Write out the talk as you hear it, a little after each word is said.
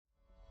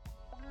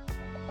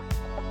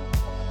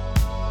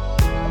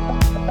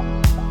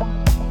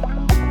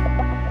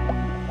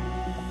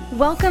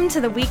Welcome to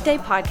the Weekday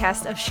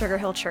podcast of Sugar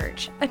Hill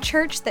Church, a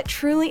church that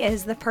truly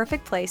is the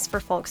perfect place for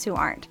folks who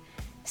aren't.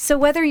 So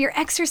whether you're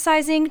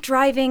exercising,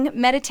 driving,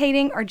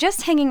 meditating, or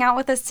just hanging out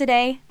with us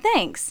today,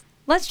 thanks.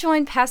 Let's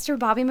join Pastor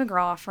Bobby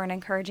McGraw for an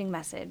encouraging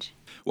message.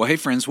 Well, hey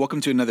friends,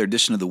 welcome to another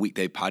edition of the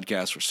Weekday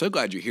podcast. We're so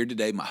glad you're here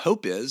today. My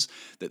hope is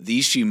that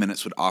these few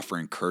minutes would offer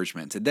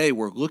encouragement. Today,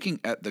 we're looking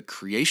at the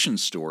creation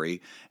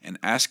story and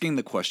asking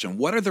the question,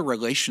 what are the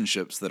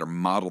relationships that are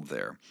modeled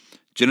there?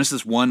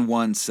 Genesis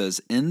 1:1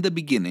 says, "In the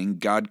beginning,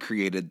 God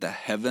created the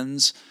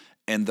heavens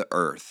and the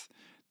earth."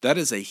 That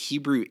is a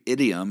Hebrew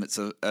idiom. It's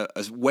a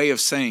way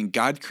of saying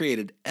God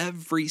created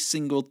every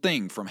single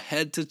thing from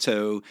head to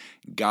toe.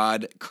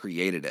 God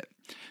created it.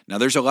 Now,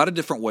 there's a lot of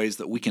different ways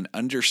that we can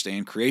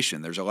understand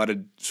creation. There's a lot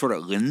of sort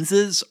of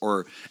lenses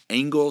or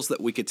angles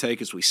that we could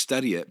take as we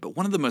study it. But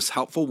one of the most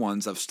helpful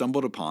ones I've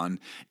stumbled upon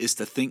is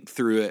to think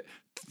through it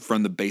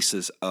from the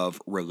basis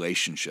of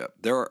relationship.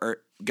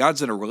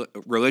 God's a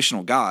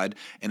relational God,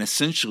 and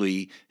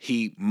essentially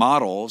he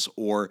models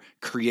or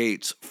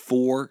creates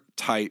four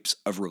types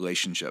of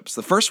relationships.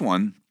 The first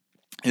one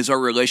is our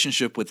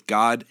relationship with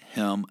God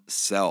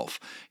himself.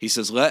 He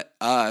says, let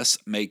us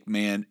make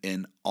man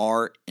in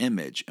our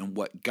image. And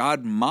what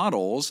God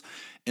models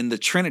in the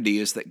Trinity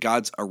is that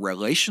God's a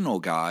relational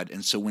God.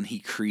 And so when he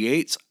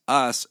creates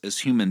us as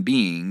human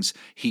beings,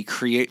 he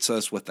creates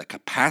us with a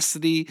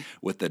capacity,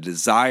 with a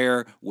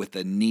desire, with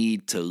a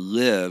need to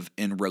live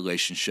in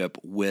relationship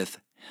with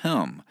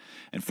him.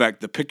 In fact,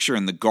 the picture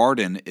in the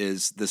garden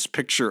is this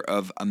picture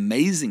of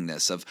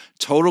amazingness, of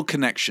total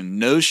connection,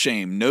 no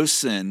shame, no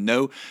sin,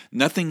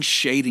 nothing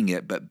shading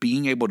it, but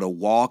being able to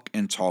walk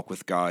and talk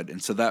with God.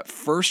 And so that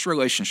first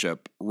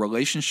relationship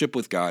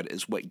with God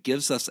is what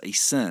gives us a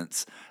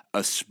sense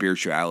of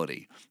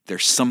spirituality.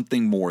 There's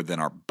something more than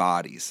our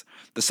bodies.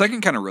 The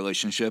second kind of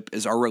relationship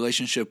is our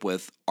relationship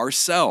with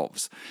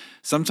ourselves.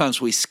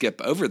 Sometimes we skip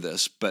over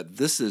this, but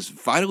this is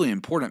vitally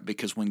important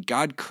because when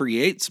God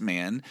creates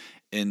man,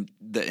 in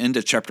the end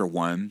of chapter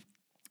 1,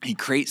 he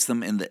creates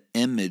them in the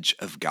image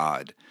of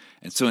God.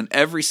 And so in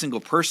every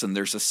single person,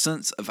 there's a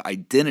sense of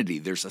identity.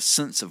 There's a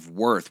sense of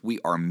worth. We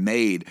are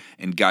made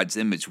in God's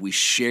image. We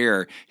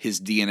share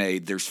his DNA.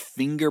 There's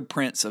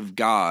fingerprints of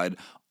God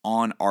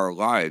on our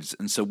lives.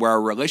 And so where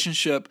our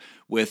relationship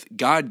with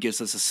God gives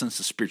us a sense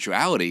of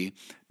spirituality,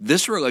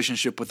 this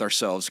relationship with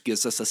ourselves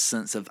gives us a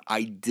sense of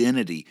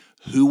identity,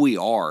 who we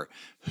are,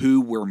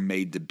 who we're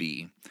made to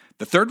be.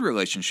 The third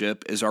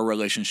relationship is our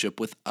relationship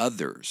with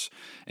others.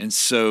 And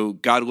so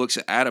God looks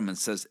at Adam and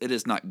says, it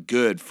is not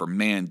good for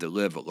man to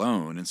live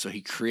alone. And so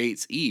he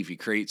creates Eve. He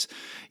creates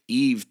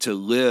Eve to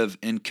live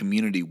in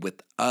community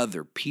with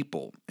other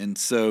people. And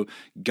so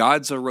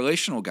God's a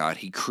relational God.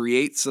 He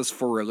creates us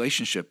for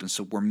relationship. And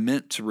so we're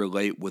meant to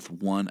relate with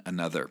one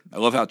another. I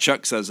love how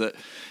Chuck says it.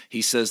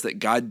 He says that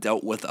God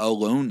dealt with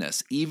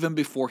aloneness even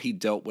before he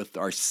dealt with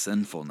our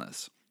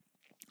sinfulness.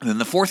 And then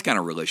the fourth kind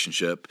of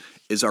relationship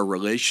is our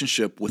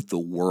relationship with the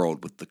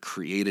world, with the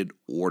created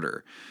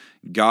order.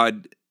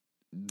 God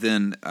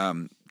then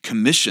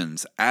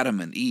commissions Adam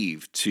and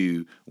Eve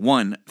to,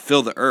 one,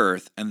 fill the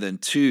earth, and then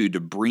two,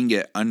 to bring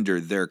it under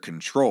their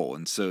control.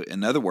 And so,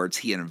 in other words,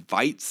 he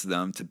invites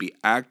them to be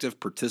active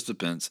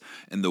participants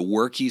in the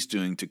work he's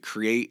doing to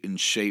create and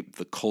shape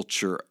the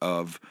culture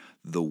of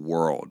the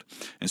world.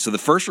 And so the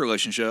first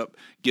relationship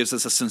gives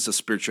us a sense of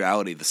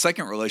spirituality. The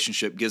second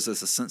relationship gives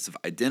us a sense of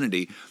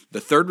identity. The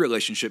third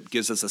relationship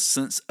gives us a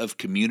sense of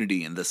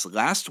community. And this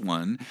last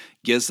one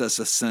gives us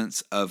a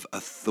sense of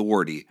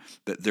authority,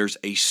 that there's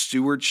a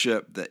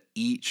stewardship that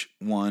each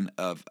one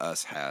of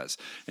us has.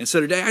 And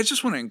so today, I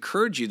just want to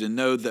encourage you to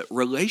know that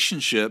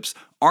relationships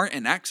aren't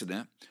an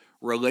accident.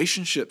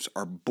 Relationships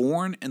are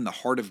born in the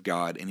heart of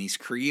God, and he's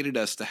created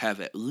us to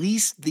have at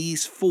least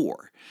these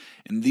four.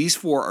 And these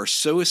four are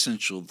so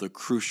essential, they're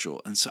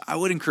crucial. And so I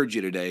would encourage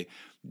you today,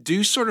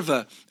 do sort of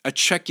a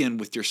check-in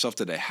with yourself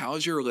today. How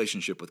is your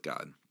relationship with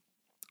God?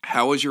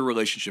 How is your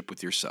relationship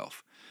with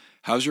yourself?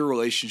 How's your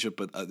relationship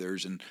with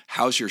others? And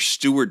how's your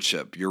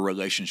stewardship, your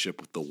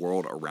relationship with the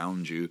world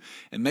around you?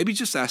 And maybe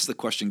just ask the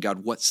question,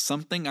 God, what's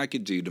something I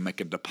could do to make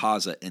a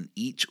deposit in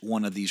each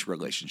one of these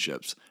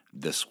relationships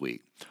this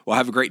week? Well,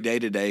 have a great day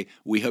today.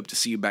 We hope to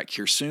see you back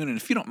here soon. And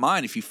if you don't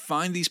mind, if you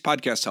find these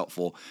podcasts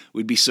helpful,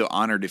 we'd be so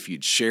honored if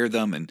you'd share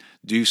them and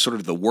do sort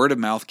of the word of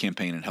mouth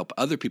campaign and help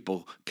other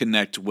people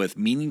connect with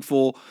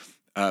meaningful,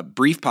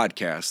 brief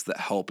podcasts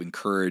that help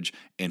encourage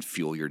and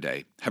fuel your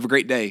day. Have a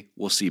great day.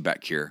 We'll see you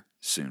back here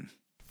soon.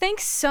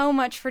 Thanks so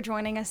much for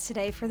joining us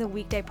today for the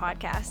Weekday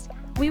podcast.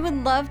 We would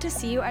love to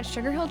see you at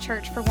Sugar Hill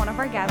Church for one of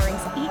our gatherings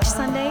each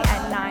Sunday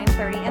at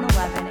 9:30 and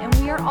 11, and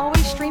we are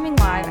always streaming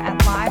live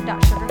at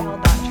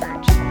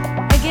live.sugarhill.church.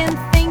 Again,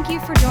 thank you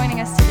for joining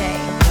us today.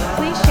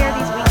 Please